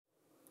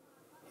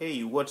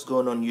Hey, what's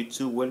going on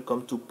YouTube?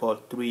 Welcome to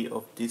part 3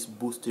 of this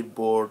boosted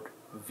board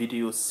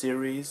video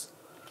series.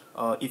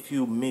 If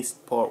you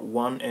missed part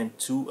 1 and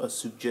 2, I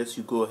suggest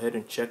you go ahead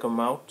and check them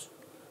out.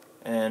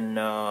 And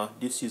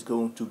this is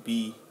going to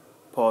be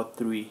part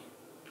 3.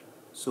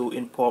 So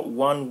in part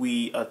 1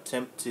 we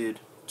attempted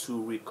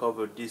to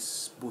recover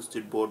this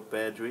boosted board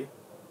battery.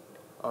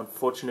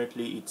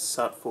 Unfortunately it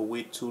sat for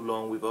way too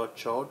long without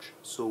charge,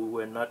 so we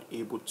were not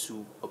able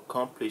to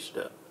accomplish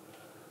that.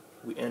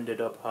 We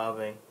ended up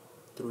having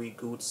 3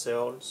 good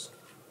cells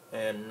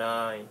and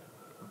 9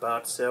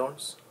 bad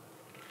cells,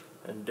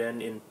 and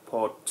then in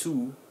part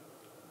 2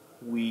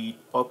 we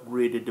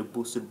upgraded the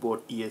boosted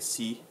board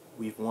ESC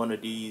with one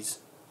of these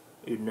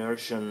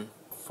inertian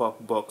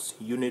box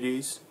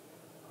unities.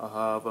 I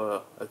have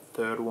a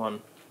third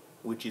one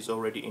which is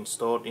already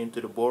installed into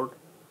the board,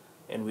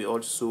 and we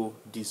also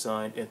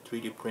designed and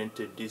 3D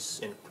printed this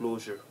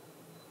enclosure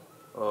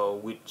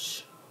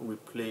which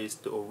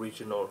replaced the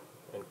original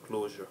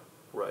enclosure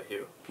right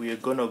here. We are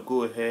gonna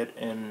go ahead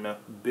and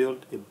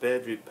build a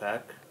battery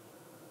pack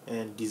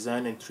and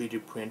design and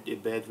 3D print a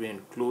battery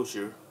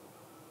enclosure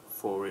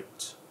for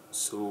it.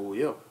 So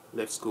yeah,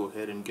 let's go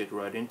ahead and get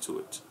right into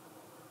it.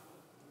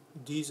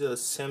 These are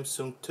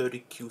Samsung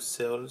 30Q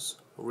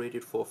cells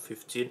rated for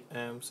 15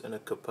 amps and a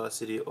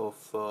capacity of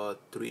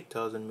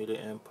 3000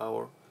 milliamp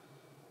power.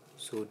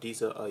 So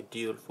these are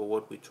ideal for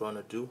what we're trying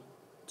to do.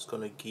 It's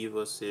gonna give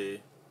us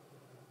a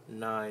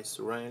nice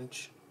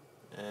range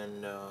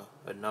and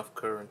enough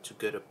current to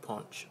get a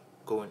punch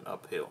going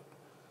uphill.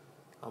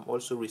 I'm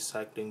also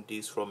recycling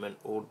these from an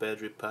old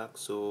battery pack,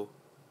 so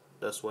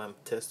that's why I'm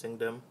testing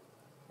them,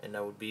 and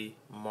I will be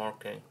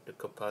marking the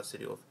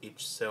capacity of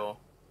each cell.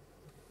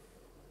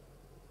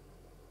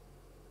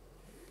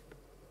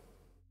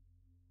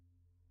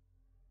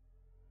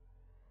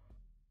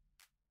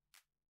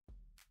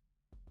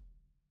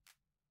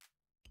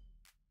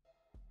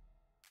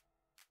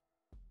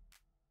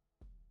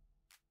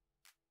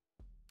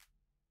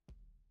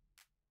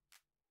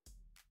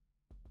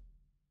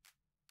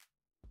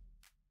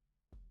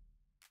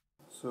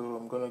 So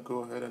I'm gonna go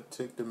ahead and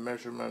take the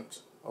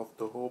measurement of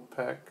the whole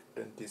pack,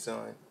 then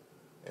design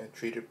and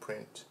 3D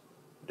print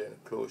the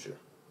enclosure.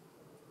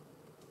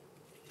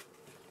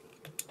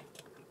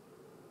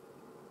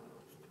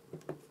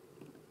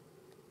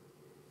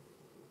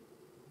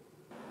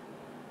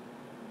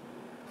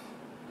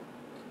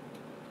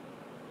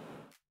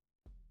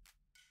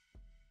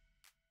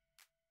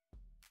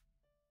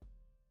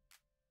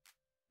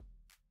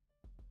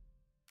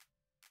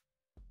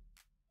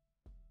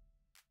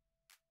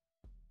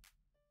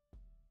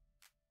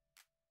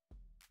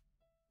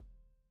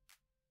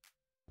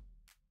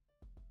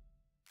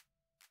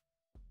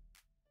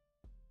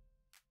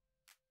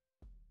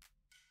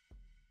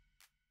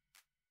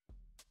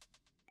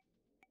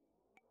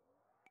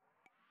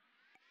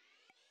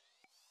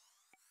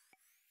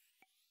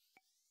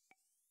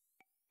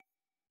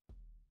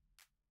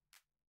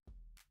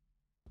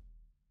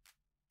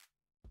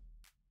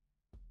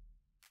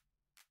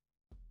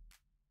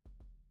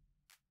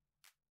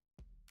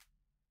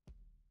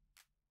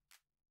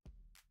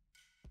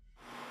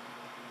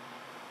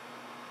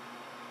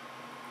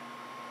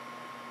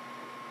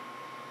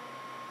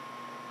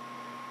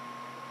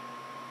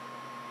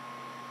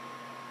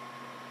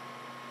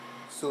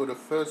 So the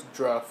first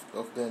draft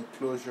of the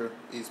enclosure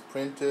is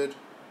printed.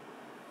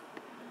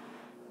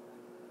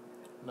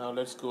 Now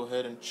let's go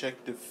ahead and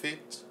check the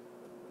fit.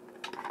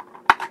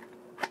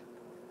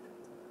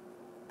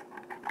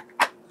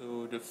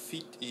 So the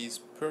fit is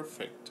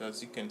perfect,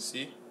 as you can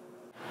see.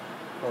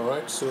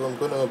 Alright, so I'm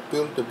gonna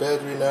build the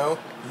battery now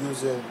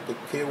using the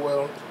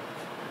K-Weld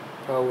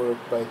powered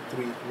by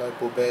 3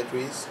 LiPo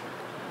batteries.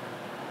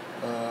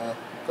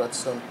 Got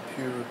some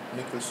pure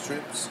nickel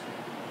strips,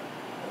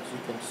 as you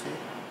can see.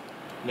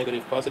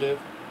 Negative, positive,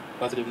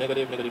 positive,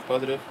 negative, negative,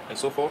 positive, and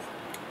so forth.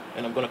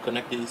 And I'm gonna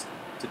connect these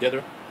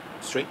together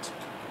straight.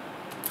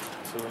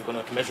 So I'm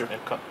gonna measure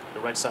and cut the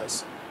right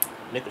size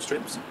nickel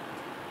strips.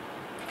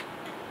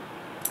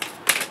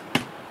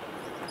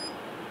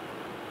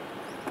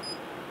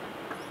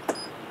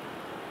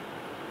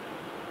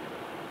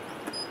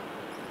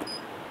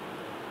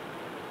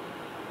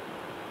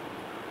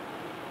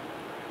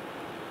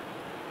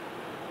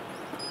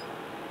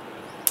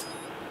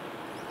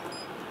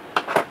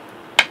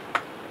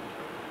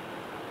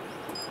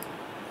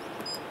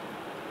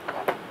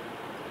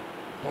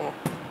 More.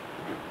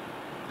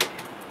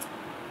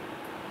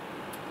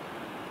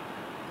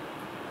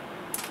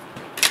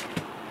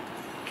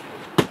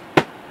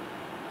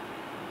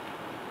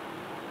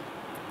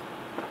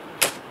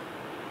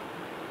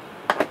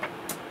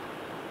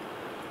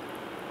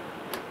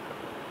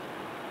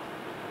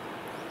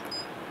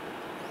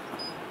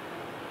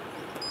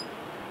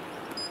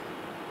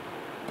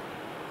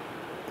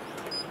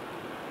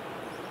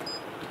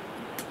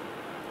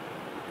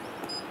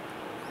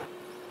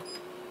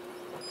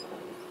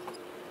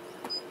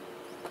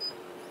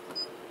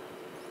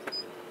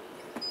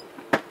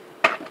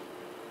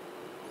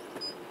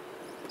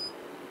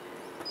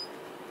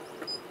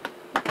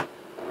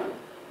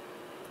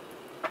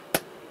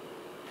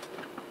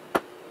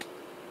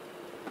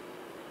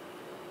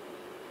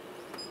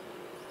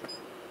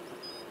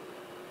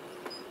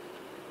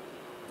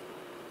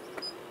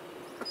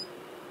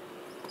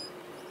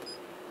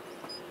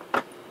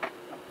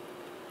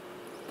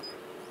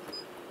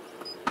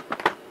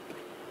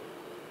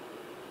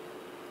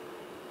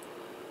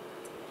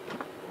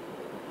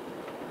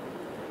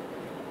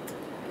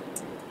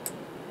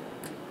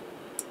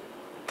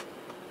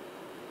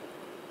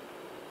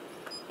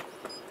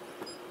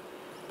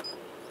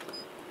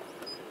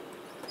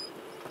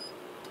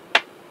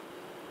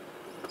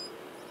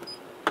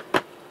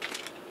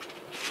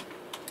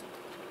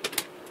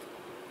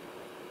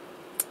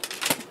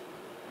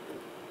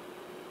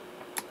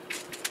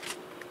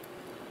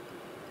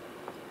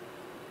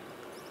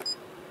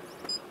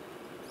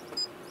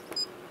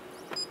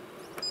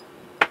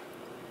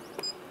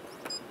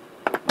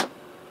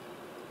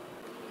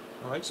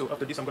 Alright, so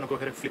after this I'm going to go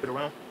ahead and flip it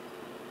around,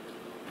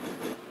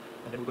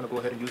 and then we're going to go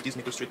ahead and use these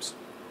nickel strips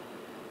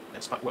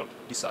and spot weld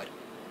this side.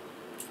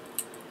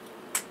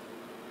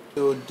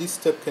 So this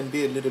step can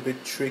be a little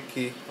bit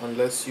tricky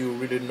unless you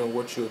really know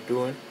what you're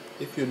doing.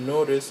 If you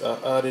notice, I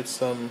added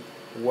some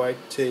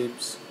white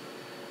tapes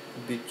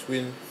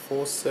between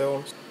 4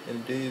 cells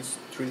and these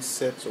 3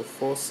 sets of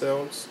 4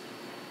 cells,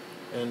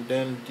 and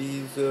then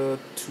these 2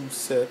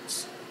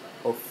 sets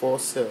of 4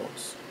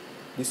 cells.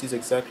 This is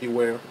exactly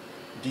where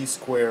these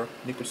square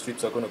nickel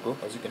strips are going to go.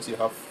 As you can see, I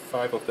have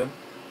 5 of them,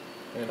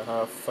 and I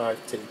have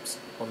 5 tapes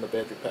on the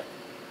battery pack.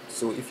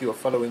 So if you are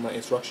following my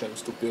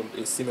instructions to build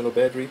a similar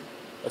battery,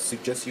 I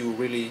suggest you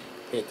really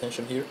pay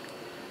attention here.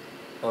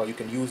 You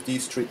can use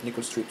these straight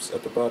nickel strips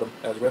at the bottom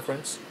as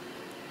reference,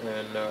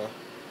 and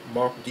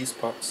mark these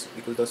spots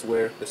because that's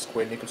where the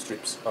square nickel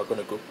strips are going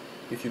to go.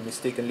 If you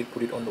mistakenly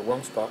put it on the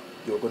wrong spot,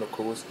 you're going to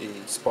cause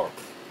a spark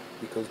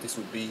because this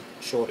would be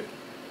shorted.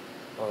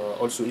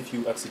 Also, if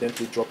you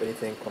accidentally drop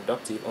anything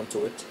conductive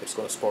onto it, it's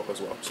going to spark as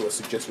well. So I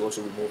suggest you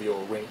also remove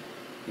your ring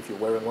if you're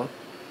wearing one.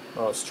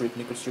 Straight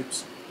nickel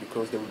strips,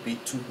 because there will be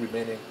 2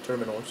 remaining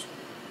terminals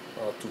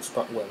to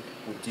spot weld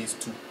with these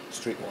 2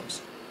 straight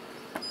ones.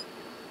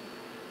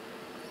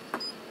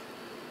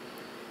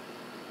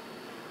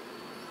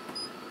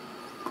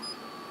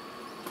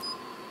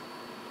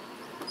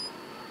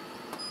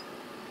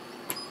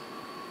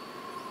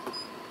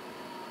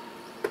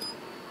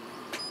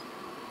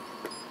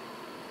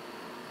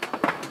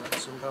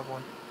 So we have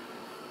one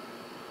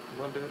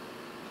welded,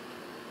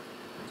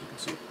 as you can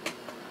see.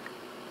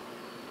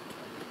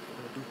 I'm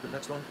going to do the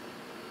next one.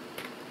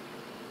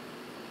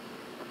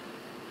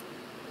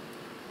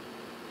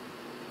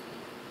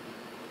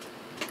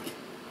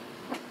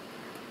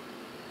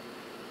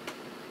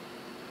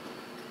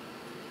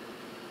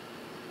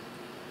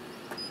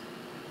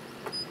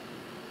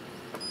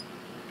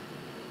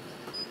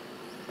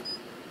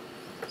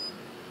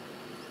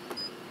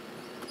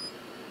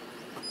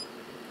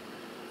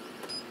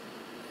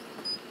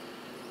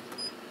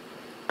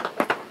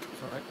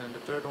 Alright, and the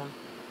third one.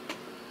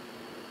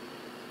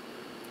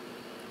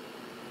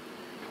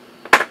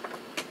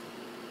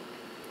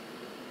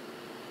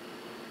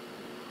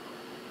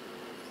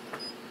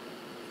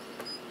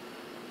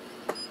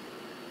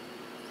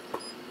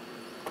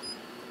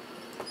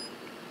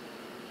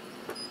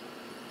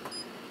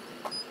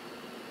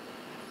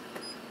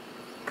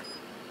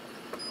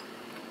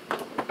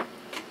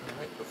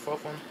 Alright, the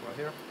fourth one right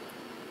here.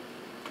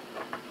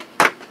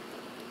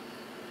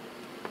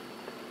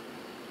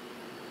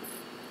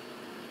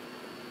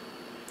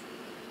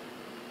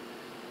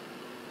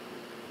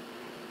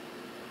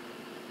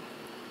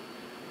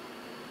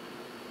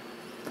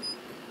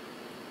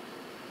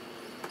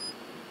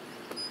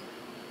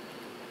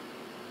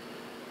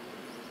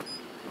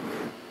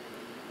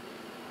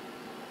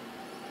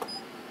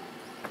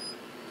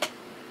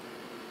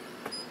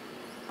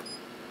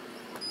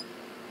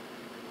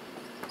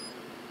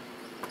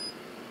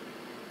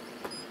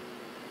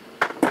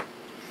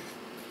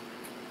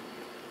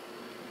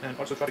 And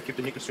also try to keep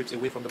the nickel strips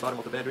away from the bottom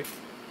of the battery.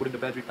 Putting the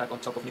battery pack on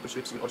top of nickel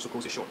strips will also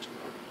cause a short.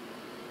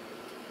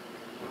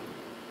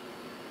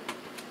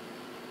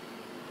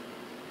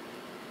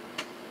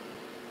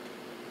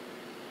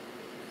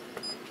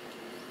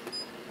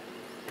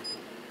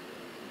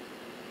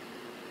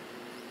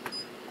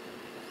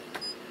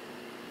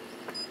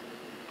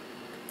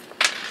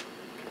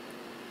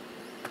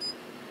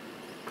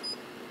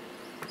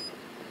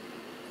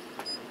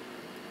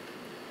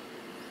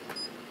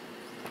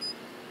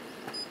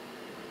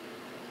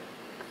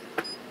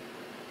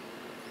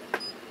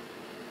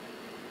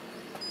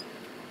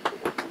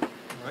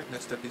 Alright,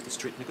 next step is the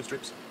straight nickel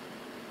strips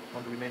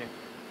on the remaining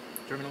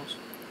terminals.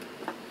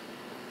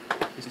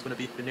 This is going to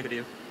be the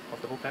negative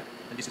of the whole pack,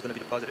 and this is going to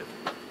be the positive.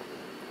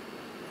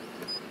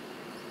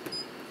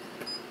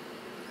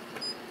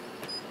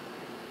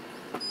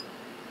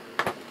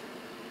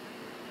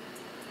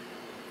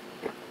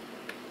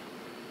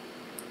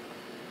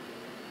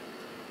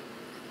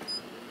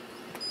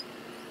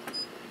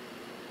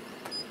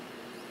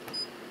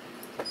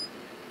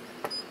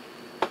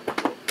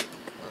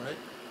 Alright,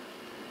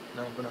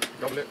 now I'm going to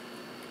double it.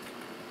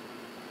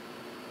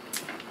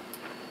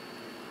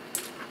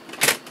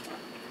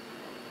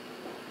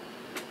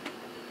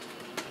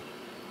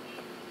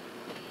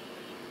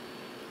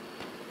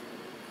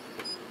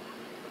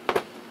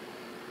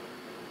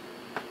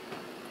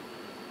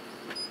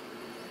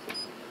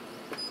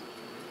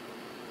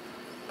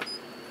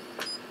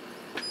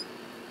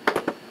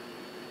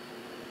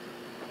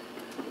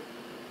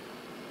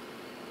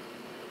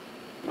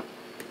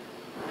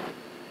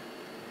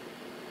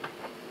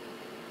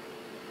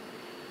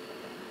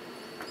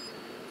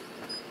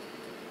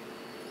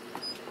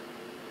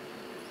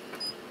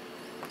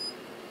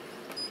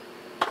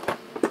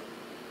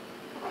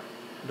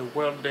 The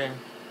welding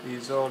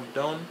is all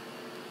done.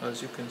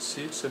 As you can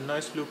see, it's a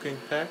nice looking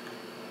pack.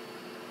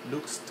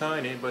 Looks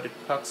tiny, but it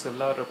packs a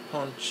lot of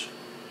punch.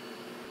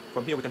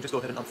 From here we can just go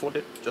ahead and unfold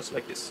it just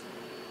like this.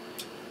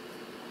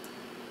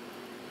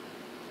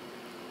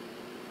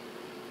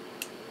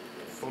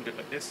 fold it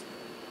like this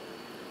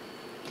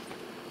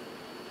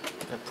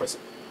and press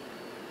it.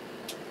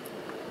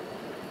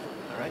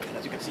 Alright, and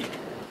as you can see.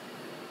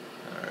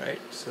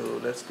 Alright, so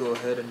let's go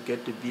ahead and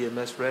get the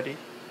BMS ready.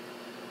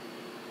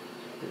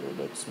 So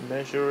let's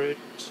measure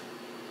it.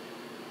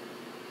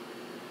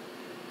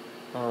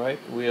 Alright,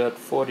 we're at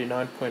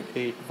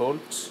 49.8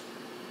 volts.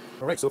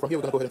 Alright, so from here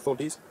we're going to go ahead and fold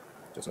these,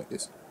 just like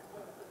this.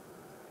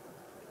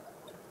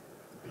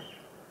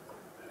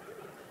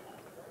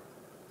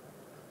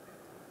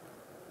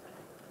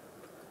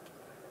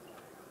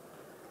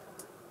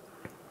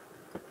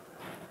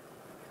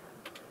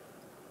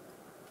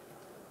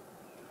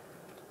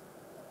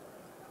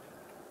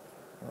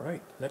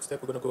 Alright, next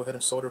step we're going to go ahead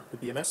and solder the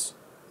BMS.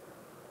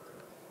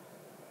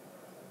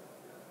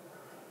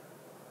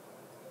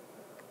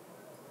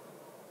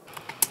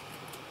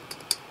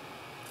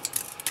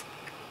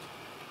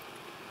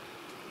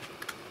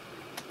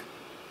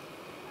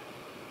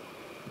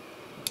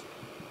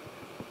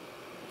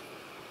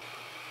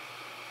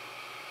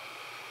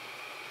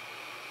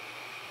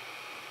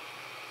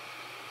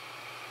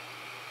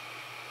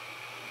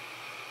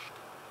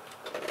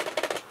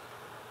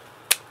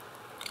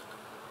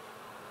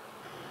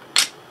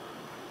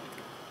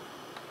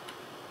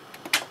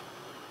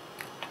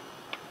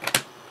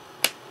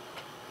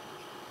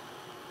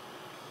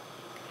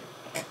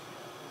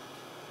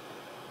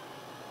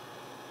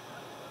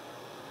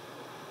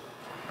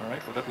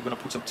 Alright, for that we're going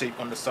to put some tape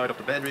on the side of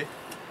the battery.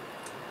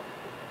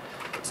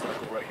 Let's go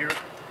right here.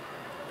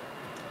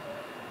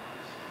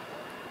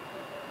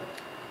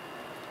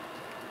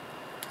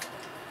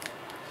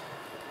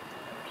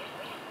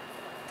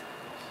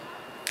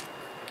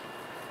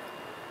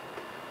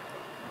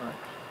 Alright,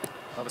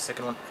 I have a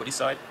second one for this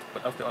side,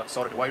 but after I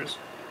solder the wires,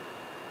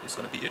 it's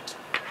going to be it.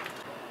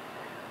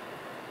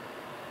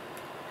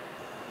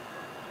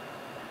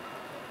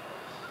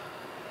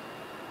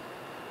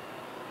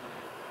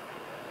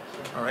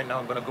 Alright, now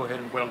I'm going to go ahead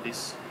and weld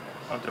this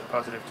onto the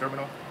positive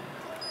terminal.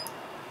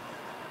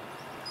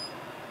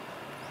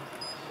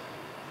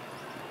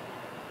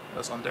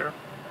 That's on there.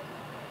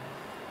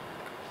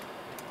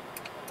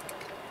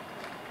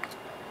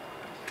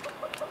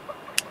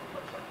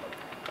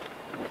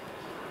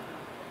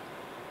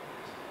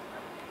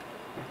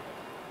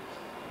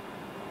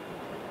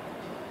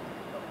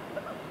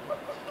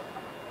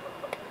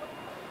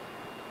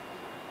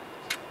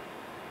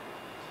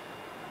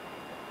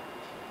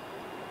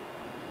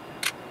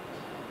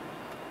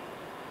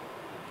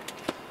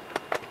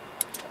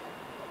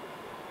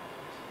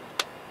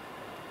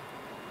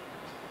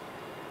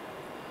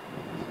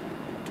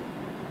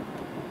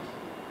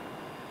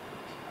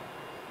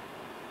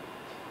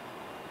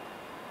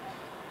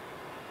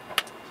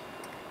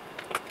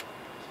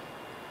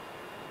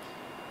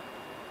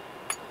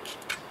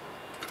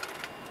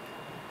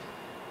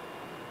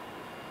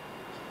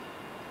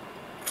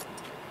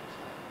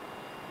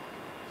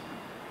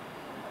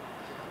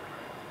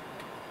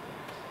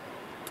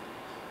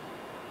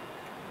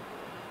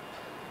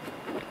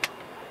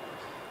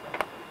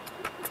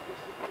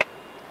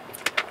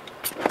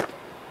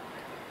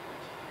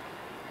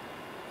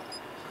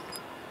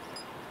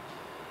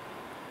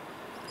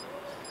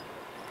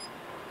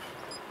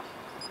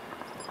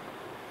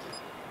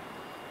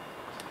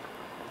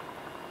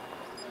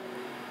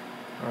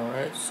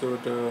 Alright, so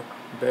the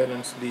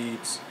balance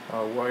leads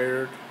are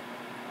wired,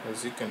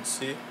 as you can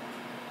see.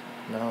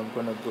 Now I'm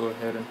going to go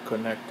ahead and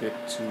connect it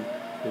to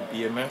the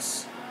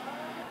BMS.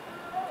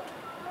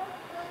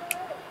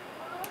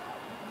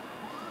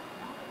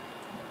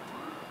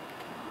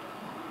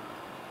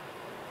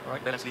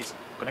 Alright, balance leads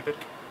connected,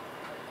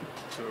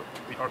 so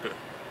we are good.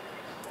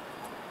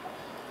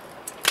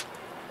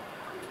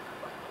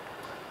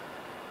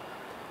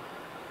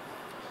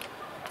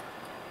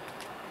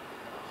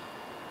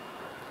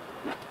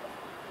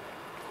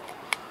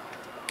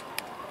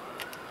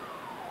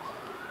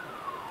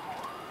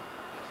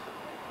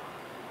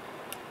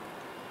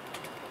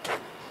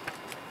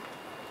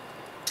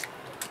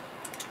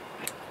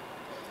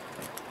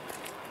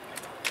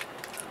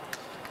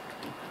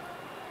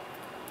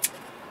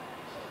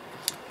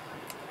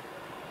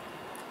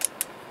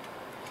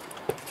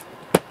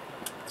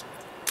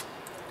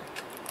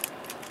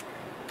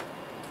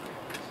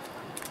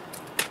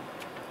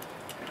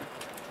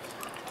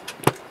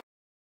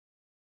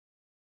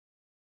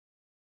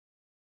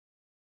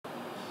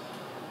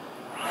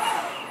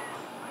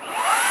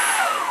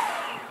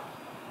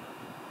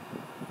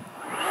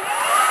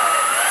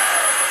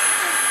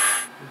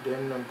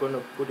 Then I'm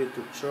gonna put it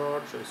to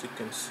charge, as you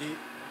can see,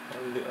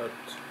 only at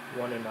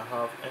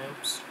 1.5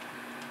 amps.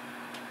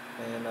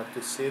 And at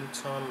the same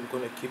time, I'm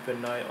gonna keep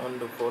an eye on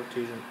the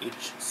voltage in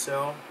each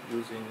cell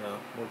using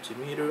a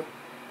multimeter.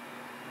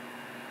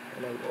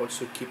 And I'll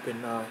also keep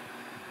an eye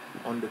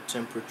on the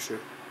temperature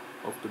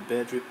of the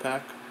battery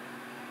pack,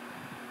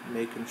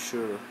 making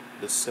sure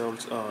the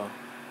cells are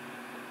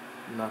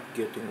not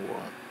getting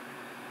warm.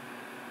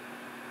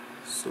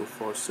 So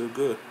far so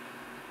good.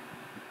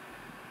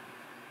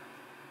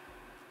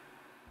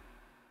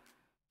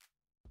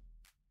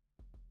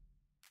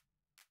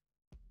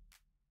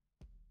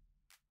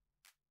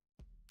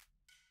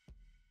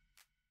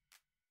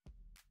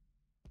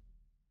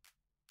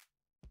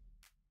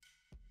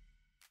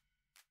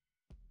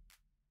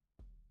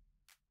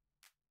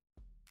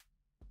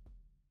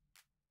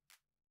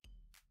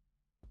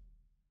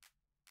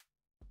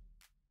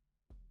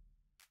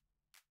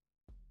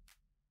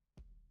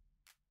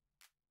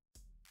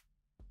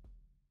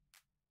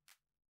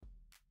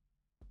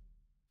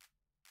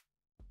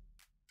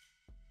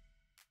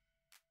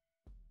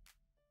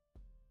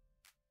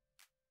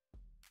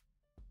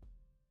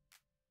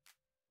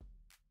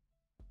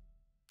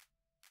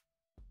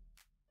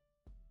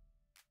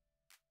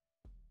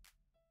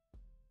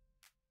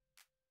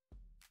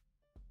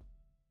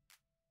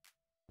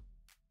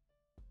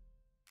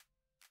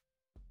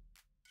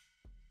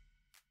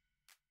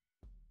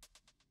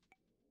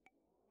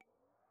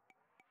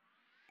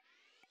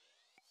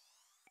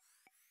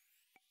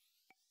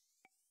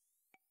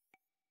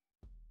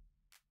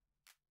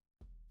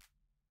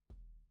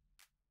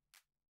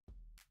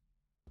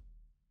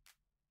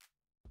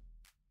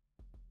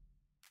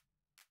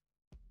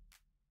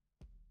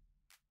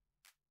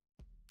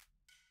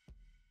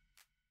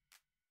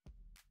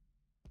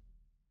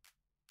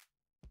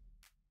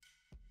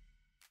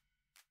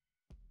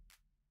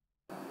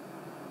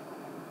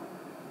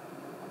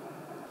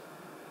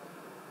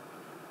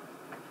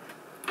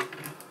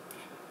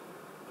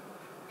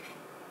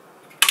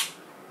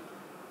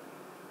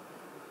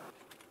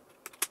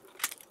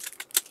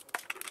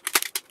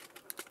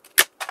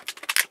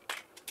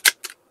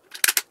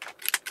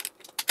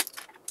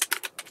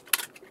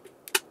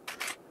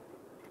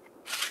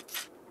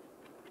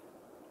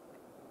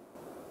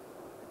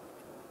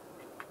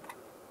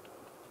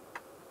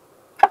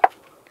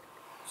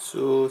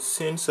 So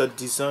since I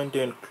designed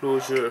the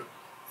enclosure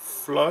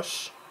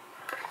flush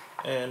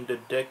and the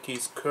deck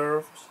is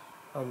curved,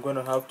 I'm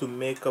gonna have to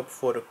make up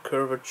for the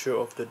curvature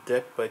of the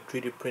deck by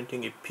 3D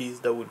printing a piece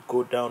that would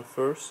go down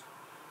first,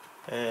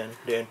 and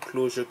the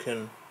enclosure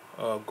can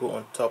go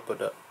on top of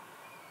that,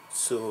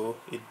 so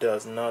it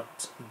does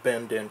not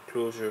bend the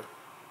enclosure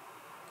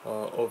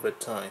over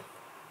time.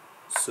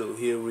 So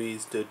here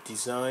is the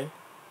design,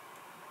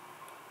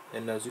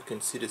 and as you can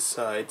see the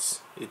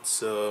sides,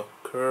 it's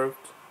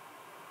curved,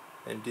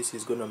 and this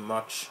is gonna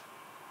match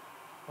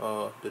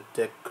the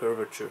deck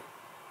curvature.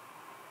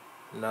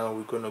 Now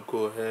we're gonna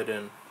go ahead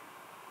and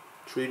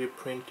 3D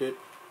print it.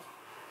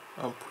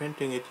 I'm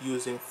printing it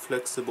using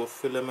flexible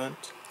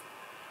filament.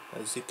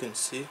 As you can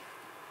see,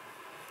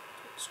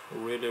 it's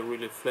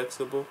really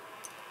flexible.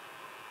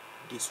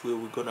 This way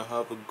we're gonna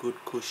have a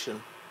good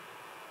cushion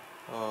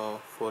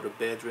for the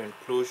battery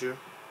enclosure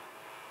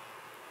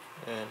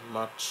and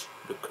match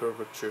the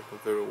curvature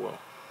very well.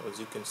 As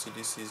you can see,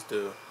 this is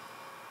the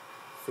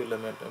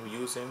filament I'm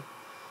using.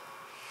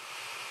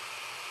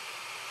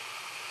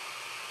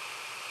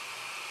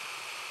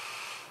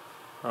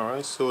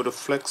 Alright, so the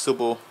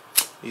flexible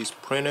is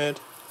printed,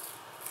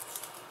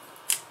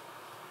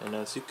 and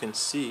as you can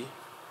see,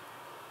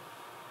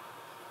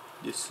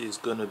 this is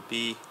gonna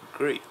be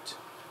great.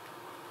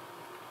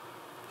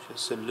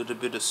 Just a little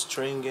bit of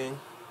stringing.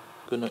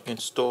 Gonna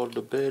install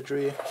the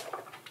battery.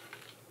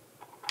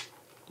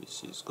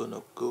 This is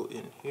gonna go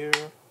in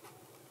here.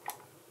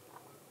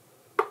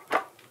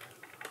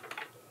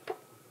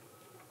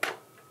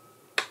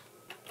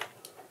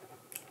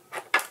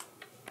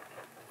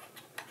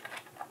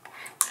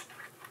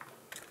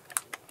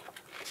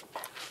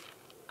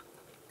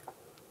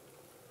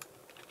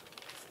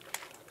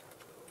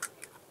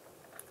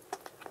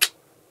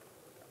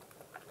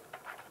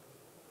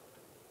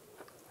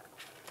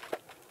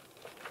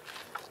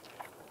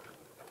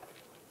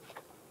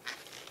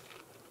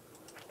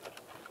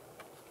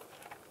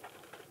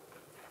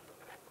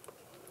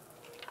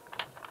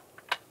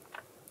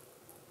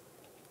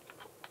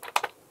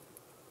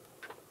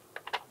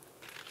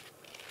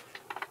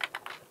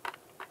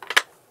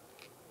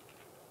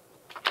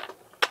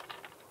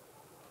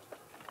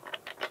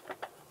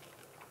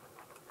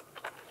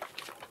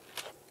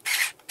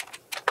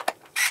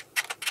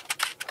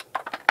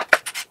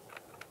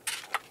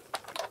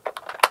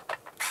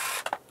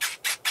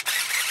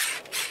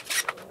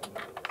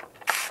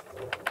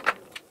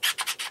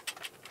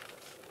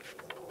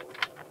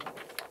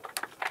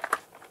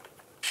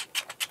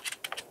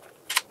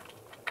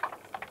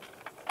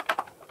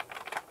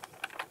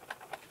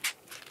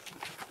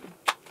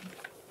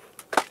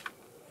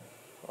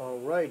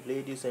 Alright,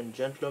 ladies and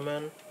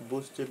gentlemen,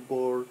 boosted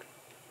board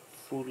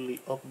fully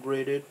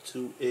upgraded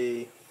to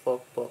a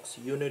Fogbox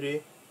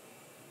Unity.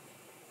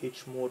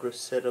 Each motor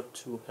set up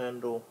to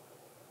handle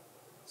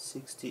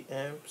 60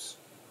 amps.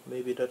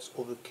 Maybe that's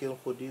overkill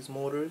for these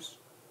motors,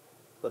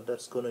 but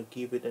that's gonna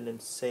give it an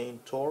insane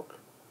torque.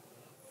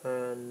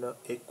 And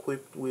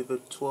equipped with a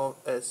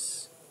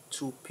 12S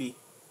 2P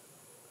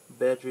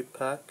battery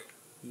pack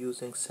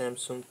using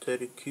Samsung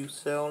 30Q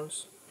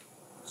cells.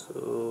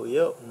 So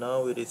yeah,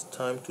 now it is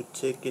time to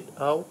take it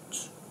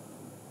out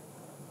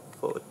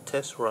for a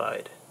test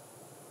ride.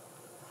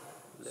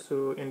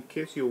 So in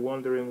case you're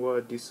wondering why I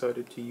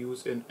decided to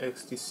use an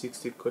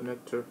XT60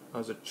 connector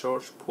as a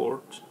charge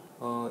port,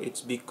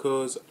 it's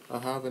because I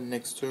have an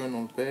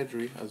external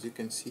battery, as you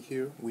can see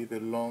here, with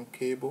a long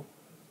cable,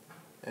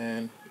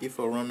 and if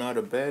I run out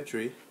of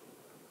battery,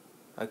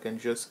 I can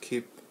just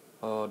keep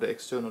the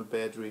external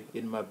battery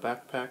in my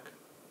backpack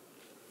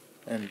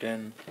and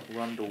then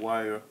run the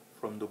wire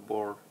from the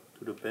board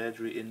to the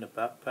battery in the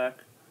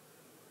backpack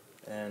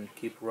and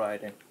keep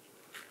riding,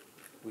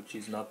 which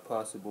is not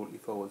possible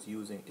if I was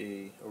using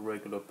a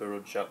regular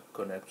barrel jack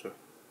connector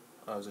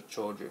as a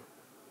charger.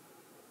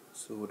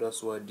 So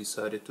that's why I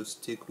decided to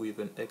stick with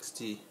an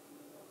XT60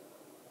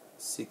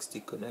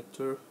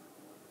 connector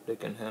that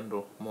can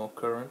handle more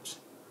current.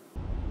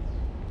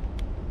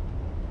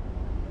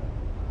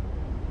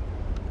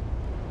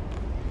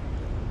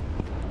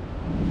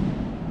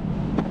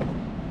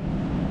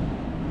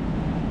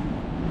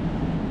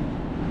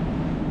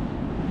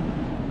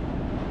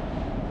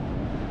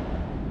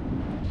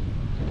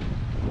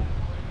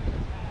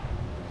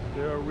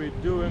 They are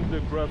redoing the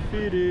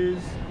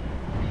graffitis.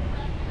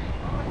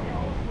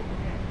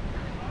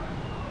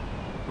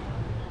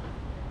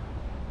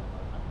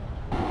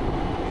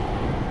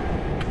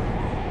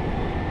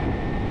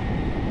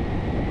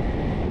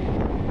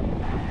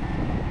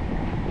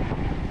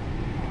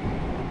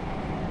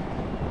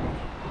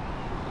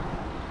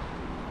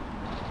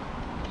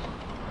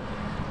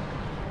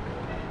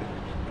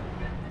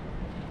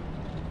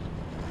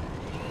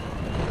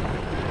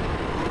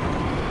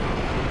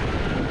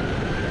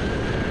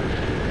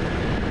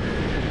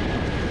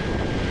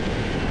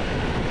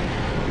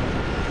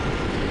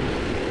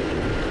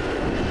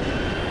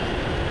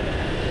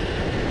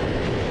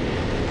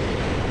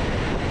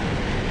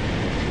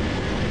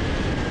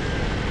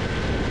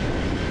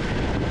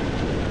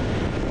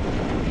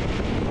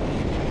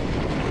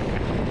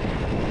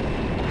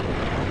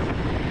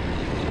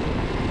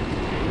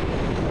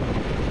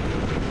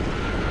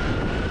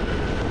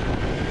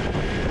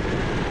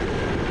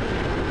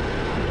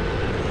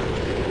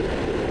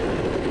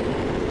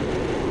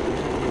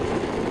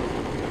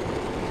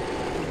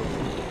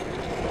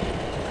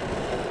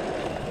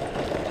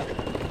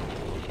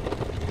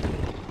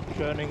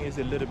 turning is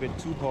a little bit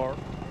too hard.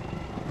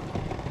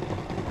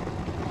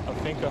 I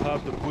think I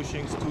have the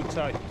bushings too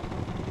tight.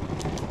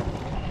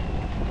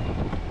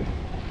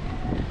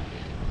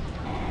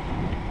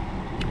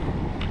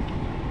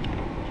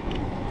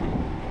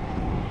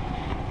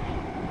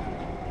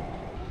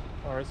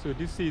 Alright, so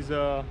this is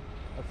a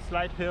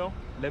slight hill.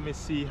 Let me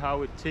see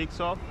how it takes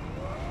off.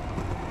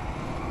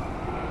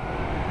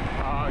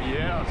 Ah,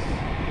 yes.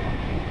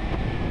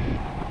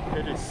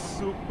 It is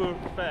super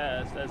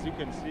fast, as you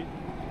can see.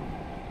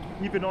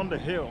 Even on the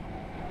hill.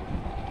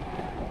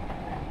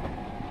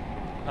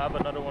 Have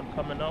another one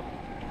coming up.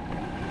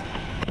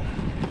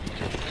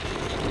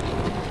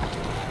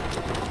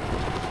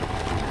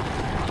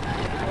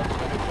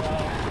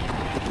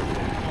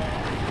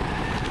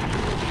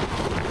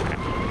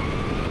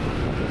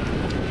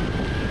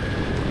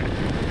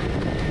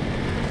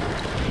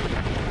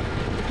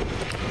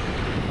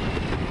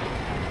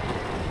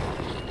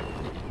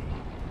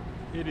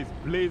 It is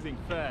blazing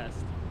fast,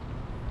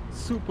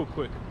 super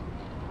quick.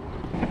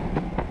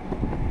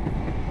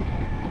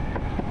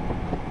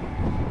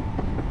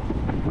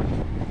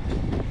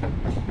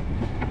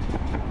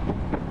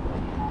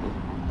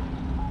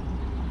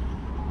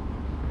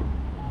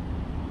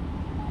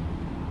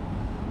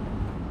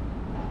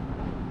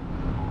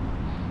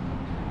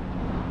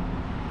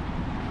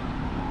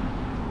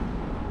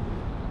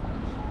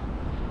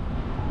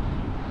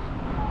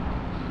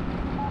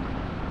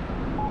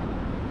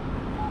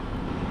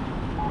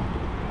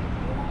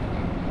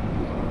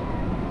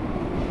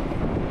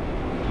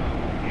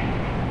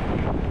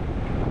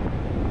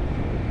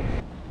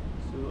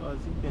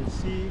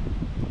 See,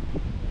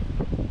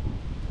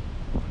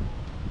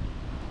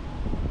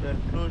 the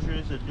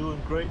enclosures are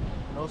doing great.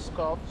 No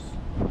scuffs,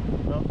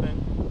 nothing.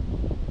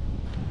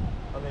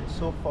 I mean,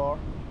 so far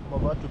I'm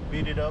about to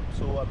beat it up,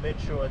 so I made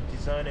sure I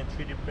designed and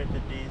 3D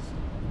printed these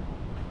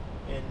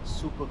in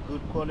super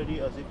good quality,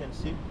 as you can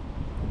see.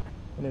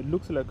 And it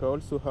looks like I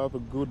also have a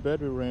good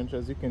battery range.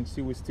 As you can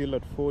see, we're still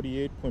at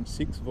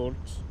 48.6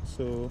 volts,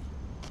 so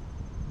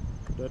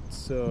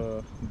that's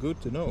good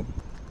to know.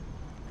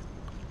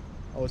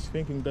 I was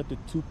thinking that the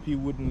 2P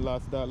wouldn't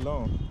last that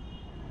long.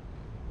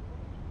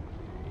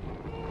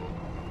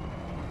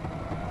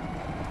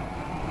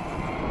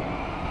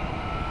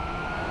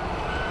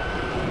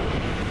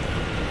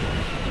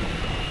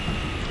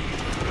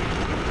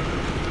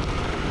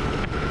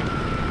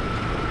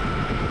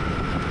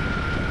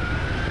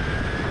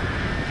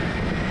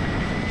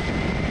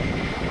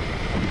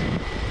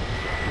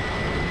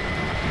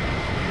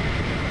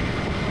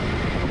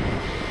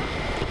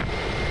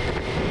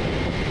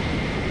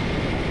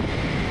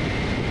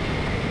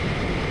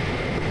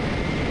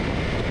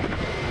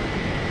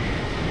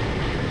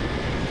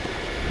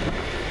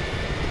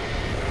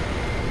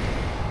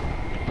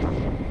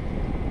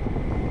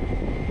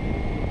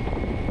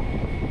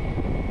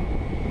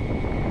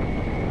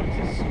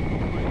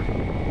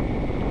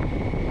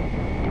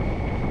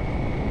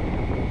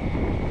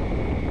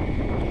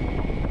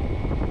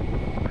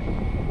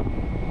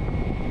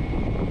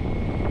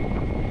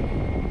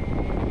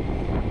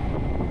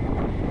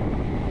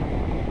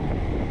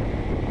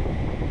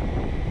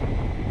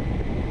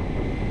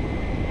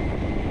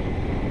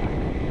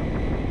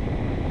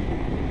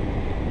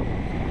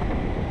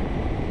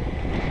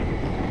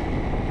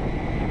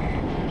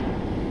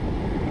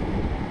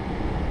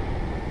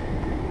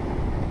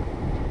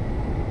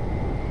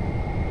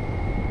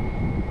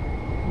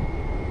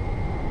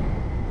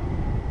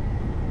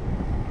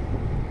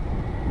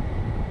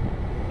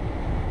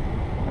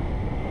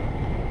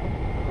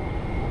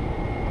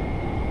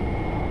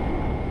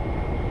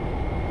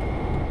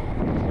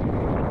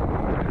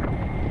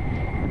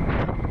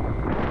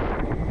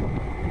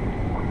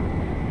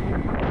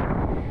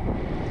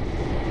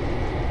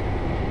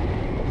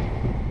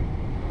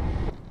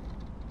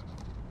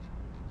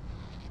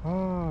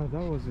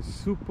 That was a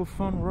super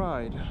fun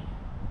ride.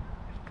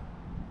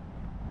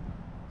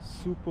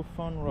 Super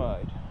fun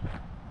ride.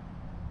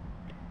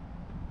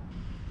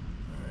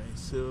 Alright,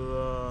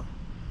 so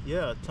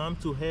yeah, time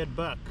to head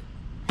back.